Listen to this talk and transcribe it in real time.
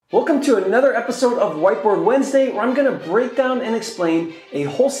Welcome to another episode of Whiteboard Wednesday, where I'm going to break down and explain a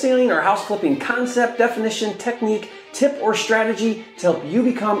wholesaling or house flipping concept, definition, technique, tip, or strategy to help you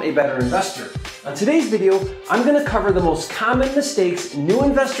become a better investor. On today's video, I'm going to cover the most common mistakes new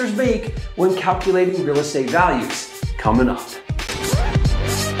investors make when calculating real estate values. Coming up.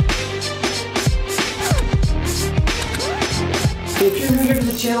 If you're new here to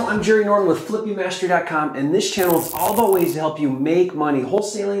the channel, I'm Jerry Norton with FlippingMastery.com, and this channel is all about ways to help you make money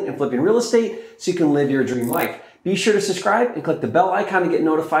wholesaling and flipping real estate so you can live your dream life. Be sure to subscribe and click the bell icon to get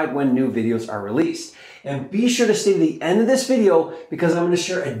notified when new videos are released. And be sure to stay to the end of this video because I'm going to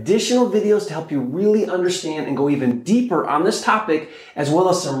share additional videos to help you really understand and go even deeper on this topic, as well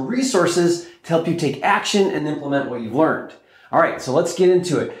as some resources to help you take action and implement what you've learned. All right, so let's get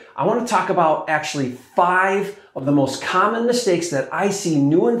into it. I want to talk about actually 5 of the most common mistakes that I see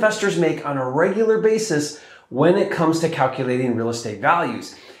new investors make on a regular basis when it comes to calculating real estate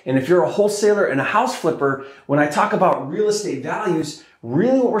values. And if you're a wholesaler and a house flipper, when I talk about real estate values,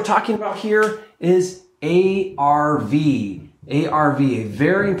 really what we're talking about here is ARV. ARV, a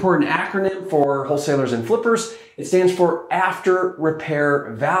very important acronym for wholesalers and flippers. It stands for after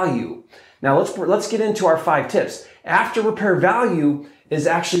repair value. Now let's get into our 5 tips. After repair value is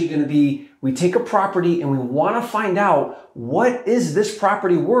actually going to be, we take a property and we want to find out what is this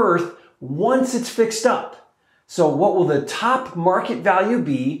property worth once it's fixed up. So what will the top market value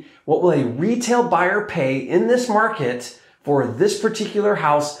be? What will a retail buyer pay in this market for this particular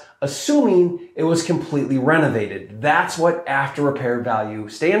house, assuming it was completely renovated? That's what after repair value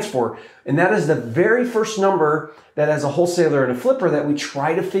stands for. And that is the very first number that, as a wholesaler and a flipper, that we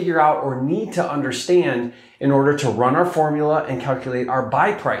try to figure out or need to understand in order to run our formula and calculate our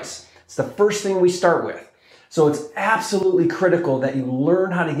buy price. It's the first thing we start with. So it's absolutely critical that you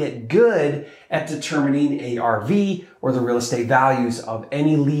learn how to get good at determining ARV, or the real estate values of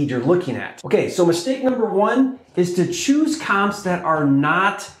any lead you're looking at. Okay, so mistake number 1 is to choose comps that are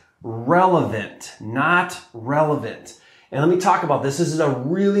not relevant. Not relevant. And let me talk about this. This is a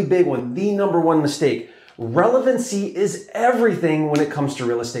really big one. The number 1 mistake. Relevancy is everything when it comes to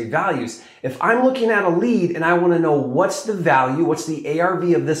real estate values. If I'm looking at a lead and I want to know what's the value, what's the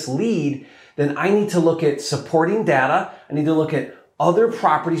ARV of this lead, then I need to look at supporting data. I need to look at other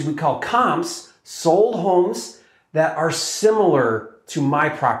properties we call comps, sold homes that are similar to my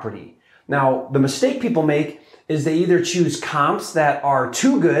property. Now, the mistake people make is they either choose comps that are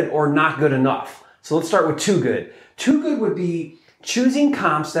too good or not good enough. So let's start with too good. Too good would be choosing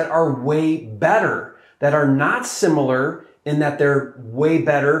comps that are way better, that are not similar in that they're way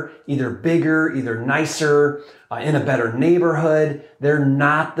better, either bigger, either nicer, in a better neighborhood. They're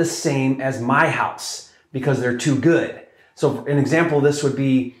not the same as my house because they're too good. So an example of this would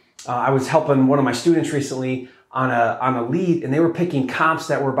be, I was helping one of my students recently on a lead, and they were picking comps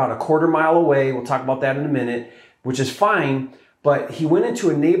that were about a quarter mile away. We'll talk about that in a minute, which is fine. But he went into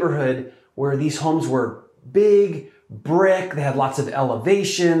a neighborhood where these homes were big, brick, they had lots of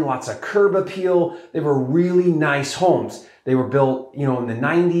elevation, lots of curb appeal. They were really nice homes. They were built, in the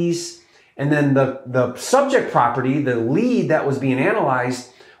 90s. And then the subject property, the lead that was being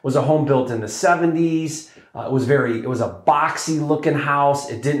analyzed, was a home built in the 70s. It was a boxy looking house.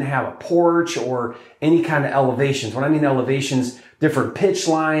 It didn't have a porch or any kind of elevations. When I mean elevations, different pitch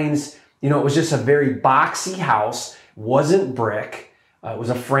lines. It was just a very boxy house. Wasn't brick. It was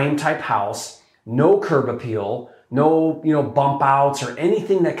a frame type house. No curb appeal. No, bump outs or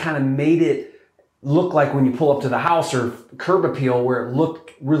anything that kind of made it look like when you pull up to the house, or curb appeal where it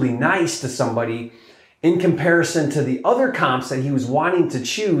looked really nice to somebody, in comparison to the other comps that he was wanting to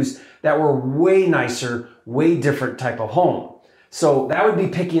choose that were way nicer, way different type of home. So that would be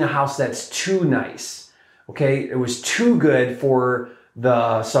picking a house that's too nice. Okay, it was too good for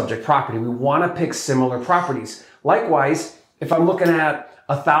the subject property. We want to pick similar properties. Likewise, if I'm looking at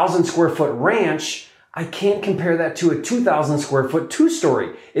a 1,000 square foot ranch, I can't compare that to a 2,000 square foot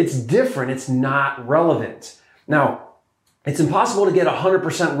 2-story. It's different. It's not relevant. Now, it's impossible to get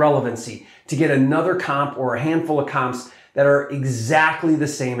 100% relevancy, to get another comp or a handful of comps that are exactly the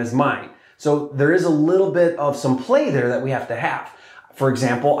same as mine. So there is a little bit of some play there that we have to have. For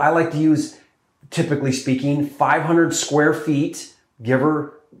example, I like to use, typically speaking, 500 square feet, give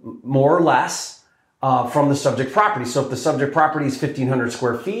or more or less, from the subject property. So if the subject property is 1,500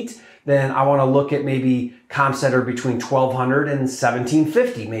 square feet, then I want to look at maybe comps that are between 1,200 and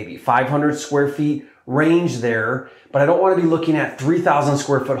 1,750, maybe 500 square feet range there. But I don't want to be looking at 3,000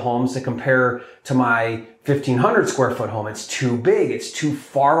 square foot homes to compare to my 1,500 square foot home. It's too big. It's too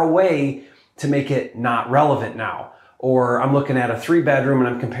far away to make it not relevant now. Or I'm looking at a 3-bedroom and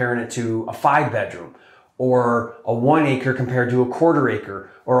I'm comparing it to a 5-bedroom. or a 1 acre compared to a quarter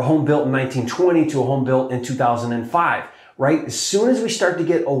acre, or a home built in 1920 to a home built in 2005, right? As soon as we start to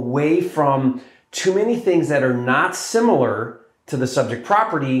get away from too many things that are not similar to the subject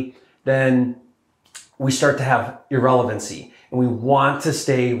property, then we start to have irrelevancy, and we want to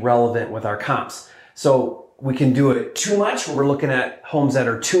stay relevant with our comps. So we can do it too much, where we're looking at homes that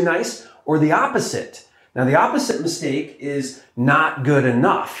are too nice, or the opposite. Now, the opposite mistake is not good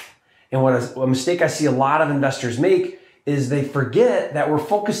enough. And a mistake I see a lot of investors make is they forget that we're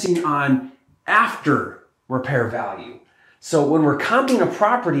focusing on after repair value. So when we're comping a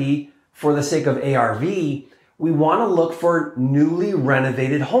property for the sake of ARV, we want to look for newly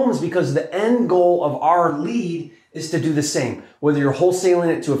renovated homes, because the end goal of our lead is to do the same. Whether you're wholesaling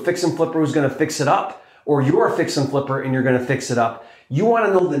it to a fix and flipper who's going to fix it up, or you're a fix and flipper and you're going to fix it up, you want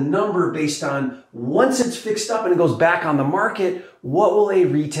to know the number based on, once it's fixed up and it goes back on the market, what will a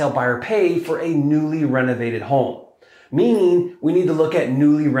retail buyer pay for a newly renovated home? Meaning, we need to look at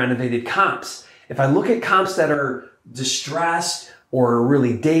newly renovated comps. If I look at comps that are distressed or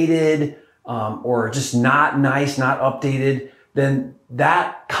really dated, or just not nice, not updated, then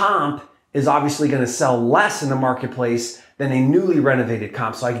that comp is obviously going to sell less in the marketplace than a newly renovated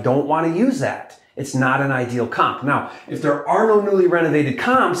comp. So I don't want to use that. It's not an ideal comp. Now, if there are no newly renovated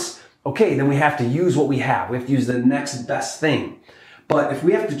comps, okay, then we have to use what we have. We have to use the next best thing. But if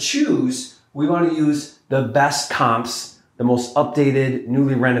we have to choose, we want to use the best comps, the most updated,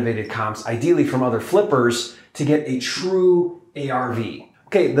 newly renovated comps, ideally from other flippers, to get a true ARV.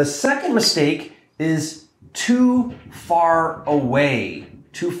 Okay, the second mistake is too far away.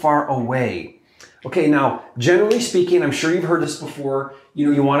 Too far away. Okay, now, generally speaking, I'm sure you've heard this before,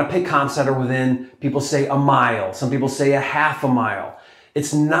 you want to pick comps that are within, people say a mile, some people say a half a mile.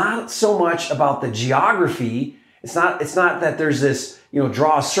 It's not so much about the geography. It's not that there's this,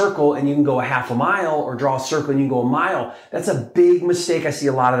 draw a circle and you can go a half a mile, or draw a circle and you can go a mile. That's a big mistake I see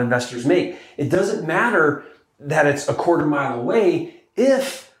a lot of investors make. It doesn't matter that it's a quarter mile away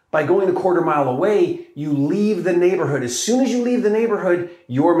if by going a quarter mile away, you leave the neighborhood. As soon as you leave the neighborhood,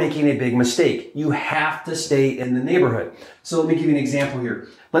 you're making a big mistake. You have to stay in the neighborhood. So let me give you an example here.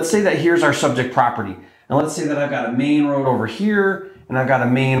 Let's say that here's our subject property. And let's say that I've got a main road over here, and I've got a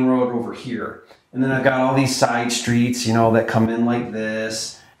main road over here. And then I've got all these side streets, that come in like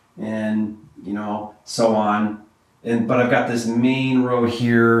this, and, so on. But I've got this main road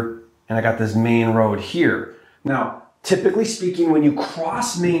here, and I got this main road here. Now, typically speaking, when you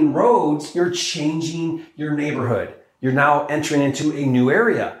cross main roads, you're changing your neighborhood. You're now entering into a new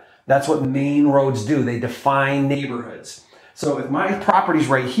area. That's what main roads do. They define neighborhoods. So if my property's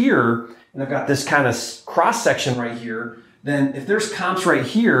right here, and I've got this kind of cross section right here, then if there's comps right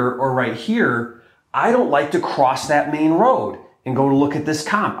here or right here, I don't like to cross that main road and go to look at this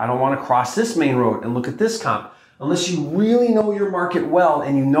comp. I don't want to cross this main road and look at this comp. Unless you really know your market well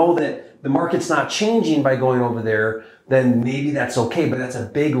and you know that the market's not changing by going over there, then maybe that's okay, but that's a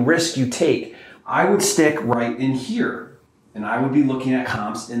big risk you take. I would stick right in here, and I would be looking at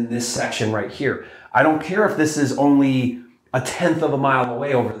comps in this section right here. I don't care if this is only a 1/10 of a mile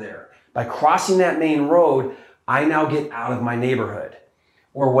away over there. By crossing that main road, I now get out of my neighborhood,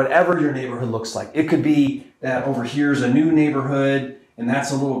 or whatever your neighborhood looks like. It could be that over here's a new neighborhood, and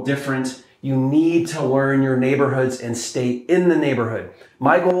that's a little different. You need to learn your neighborhoods and stay in the neighborhood.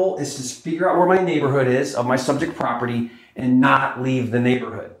 My goal is to figure out where my neighborhood is of my subject property and not leave the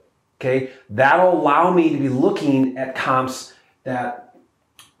neighborhood. Okay? That'll allow me to be looking at comps that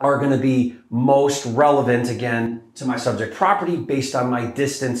are going to be most relevant, again, to my subject property based on my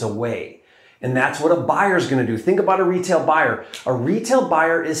distance away. And that's what a buyer is going to do. Think about a retail buyer. A retail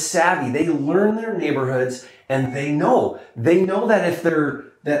buyer is savvy. They learn their neighborhoods, and they know that if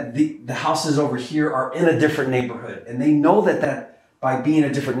the houses over here are in a different neighborhood, and they know that by being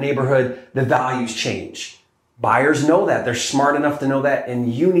a different neighborhood, the values change. Buyers know that. They're smart enough to know that,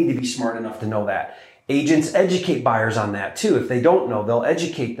 and you need to be smart enough to know that. Agents educate buyers on that too. If they don't know, they'll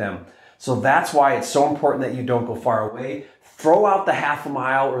educate them. So that's why it's so important that you don't go far away. Throw out the half a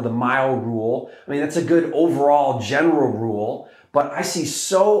mile or the mile rule. I mean, that's a good overall general rule, but I see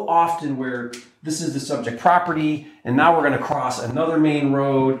so often where this is the subject property, and now we're going to cross another main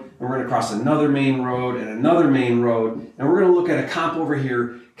road, and we're going to cross another main road and another main road, and we're going to look at a comp over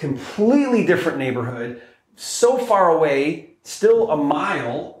here, completely different neighborhood, so far away, still a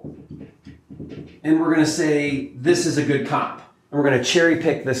mile, and we're going to say this is a good comp. And we're going to cherry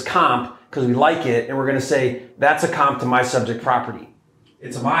pick this comp because we like it, and we're going to say that's a comp to my subject property.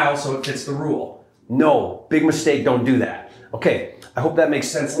 It's a mile, so it fits the rule. No, big mistake, don't do that. Okay, I hope that makes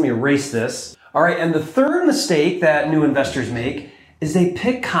sense. Let me erase this. All right, and the third mistake that new investors make is they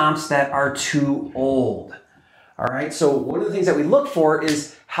pick comps that are too old. All right, so one of the things that we look for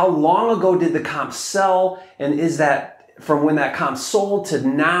is how long ago did the comp sell, and is that from when that comp sold to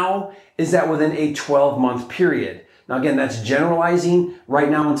now, is that within a 12-month period? Now again, that's generalizing. Right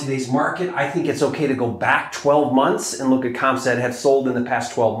now in today's market, I think it's okay to go back 12 months and look at comps that have sold in the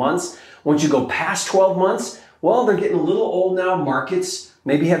past 12 months. Once you go past 12 months, well, they're getting a little old now. Markets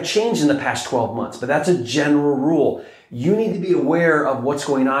maybe have changed in the past 12 months, but that's a general rule. You need to be aware of what's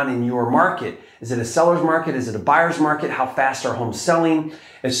going on in your market. Is it a seller's market? Is it a buyer's market? How fast are homes selling?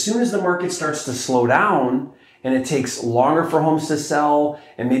 As soon as the market starts to slow down and it takes longer for homes to sell,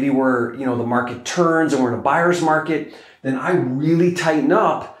 and maybe where the market turns and we're in a buyer's market, then I really tighten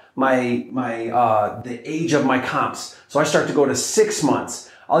up the age of my comps. So I start to go to 6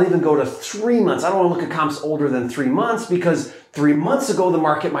 months. I'll even go to 3 months. I don't want to look at comps older than 3 months, because 3 months ago the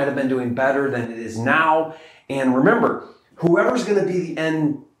market might have been doing better than it is now. And remember, whoever's going to be the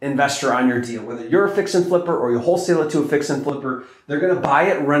end investor on your deal, whether you're a fix and flipper or you wholesale it to a fix and flipper, they're going to buy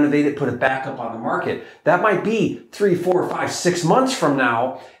it, renovate it, put it back up on the market. That might be 3, 4, 5, 6 months from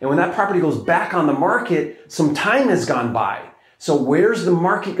now. And when that property goes back on the market, some time has gone by. So where's the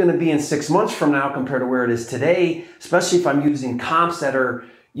market going to be in 6 months from now compared to where it is today, especially if I'm using comps that are,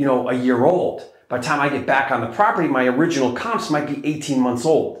 a year old? By the time I get back on the property, my original comps might be 18 months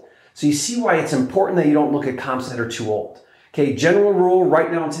old. So you see why it's important that you don't look at comps that are too old. Okay, general rule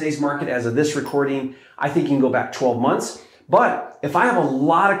right now in today's market, as of this recording, I think you can go back 12 months. But if I have a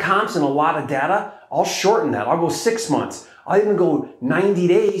lot of comps and a lot of data, I'll shorten that. I'll go 6 months. I'll even go 90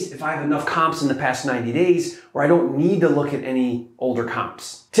 days if I have enough comps in the past 90 days where I don't need to look at any older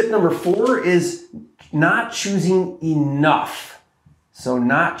comps. Tip number 4 is not choosing enough. So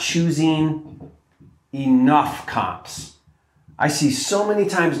not choosing enough comps. I see so many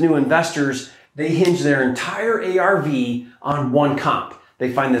times new investors, they hinge their entire ARV on one comp.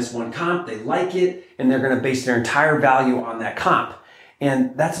 They find this one comp, they like it, and they're going to base their entire value on that comp.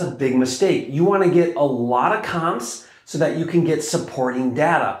 And that's a big mistake. You want to get a lot of comps so that you can get supporting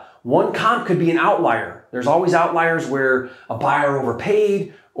data. One comp could be an outlier. There's always outliers where a buyer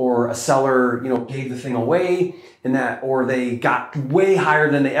overpaid, or a seller, gave the thing away, or they got way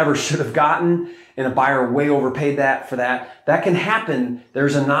higher than they ever should have gotten, and a buyer way overpaid for that. That can happen.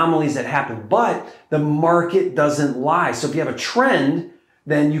 There's anomalies that happen, but the market doesn't lie. So if you have a trend,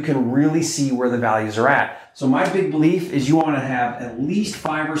 then you can really see where the values are at. So my big belief is you want to have at least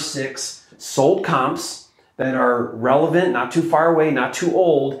 5 or 6 sold comps that are relevant, not too far away, not too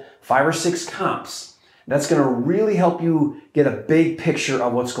old, 5 or 6 comps. That's going to really help you get a big picture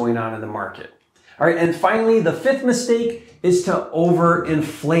of what's going on in the market. All right, and finally, the 5th mistake is to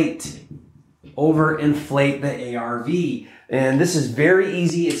overinflate the ARV. And this is very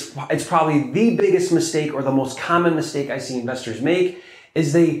easy. It's probably the biggest mistake, or the most common mistake I see investors make,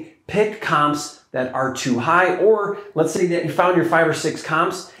 is they pick comps that are too high. Or let's say that you found your 5 or 6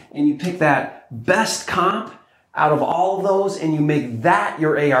 comps and you pick that best comp out of all of those and you make that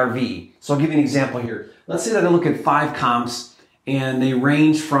your ARV. So I'll give you an example here. Let's say that I look at 5 comps and they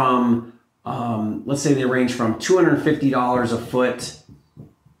range from, let's say they range from $250 a foot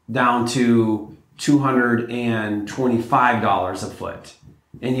down to $225 a foot.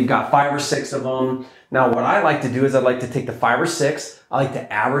 And you've got 5 or 6 of them. Now what I like to do is I'd like to take the 5 or 6, I like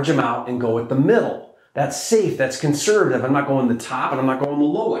to average them out and go with the middle. That's safe, that's conservative. I'm not going the top and I'm not going the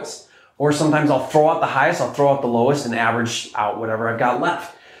lowest. Or sometimes I'll throw out the highest, I'll throw out the lowest and average out whatever I've got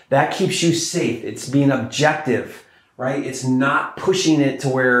left. That keeps you safe. It's being objective, right? It's not pushing it to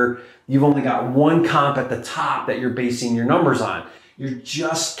where you've only got one comp at the top that you're basing your numbers on. You're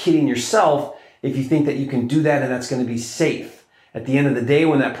just kidding yourself if you think that you can do that and that's going to be safe. At the end of the day,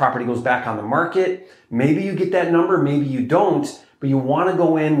 when that property goes back on the market, maybe you get that number, maybe you don't, but you want to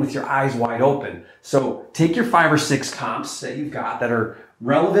go in with your eyes wide open. So take your 5 or 6 comps that you've got that are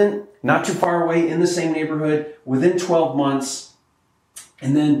relevant, not too far away, in the same neighborhood, within 12 months,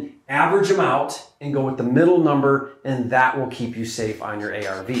 and then average them out and go with the middle number, and that will keep you safe on your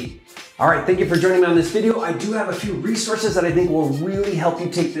ARV. All right, thank you for joining me on this video. I do have a few resources that I think will really help you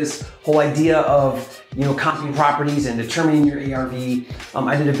take this whole idea of, comping properties and determining your ARV.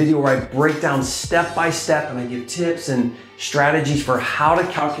 I did a video where I break down step by step and I give tips and strategies for how to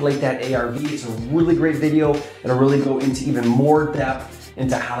calculate that ARV. It's a really great video. It'll really go into even more depth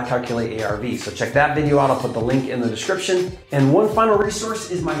into how to calculate ARV. So check that video out. I'll put the link in the description. And one final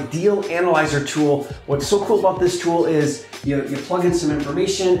resource is my Deal Analyzer tool. What's so cool about this tool is you plug in some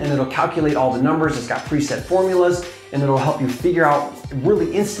information and it'll calculate all the numbers. It's got preset formulas and it'll help you figure out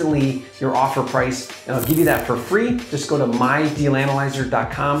really instantly your offer price. And I'll give you that for free. Just go to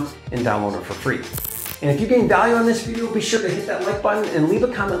mydealanalyzer.com and download it for free. And if you gain value on this video, be sure to hit that like button and leave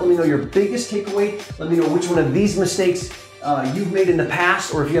a comment. Let me know your biggest takeaway. Let me know which one of these mistakes you've made in the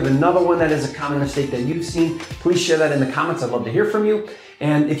past, or if you have another one that is a common mistake that you've seen, please share that in the comments. I'd love to hear from you.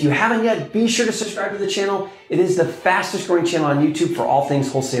 And if you haven't yet, be sure to subscribe to the channel. It is the fastest growing channel on YouTube for all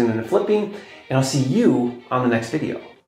things wholesaling and flipping. And I'll see you on the next video.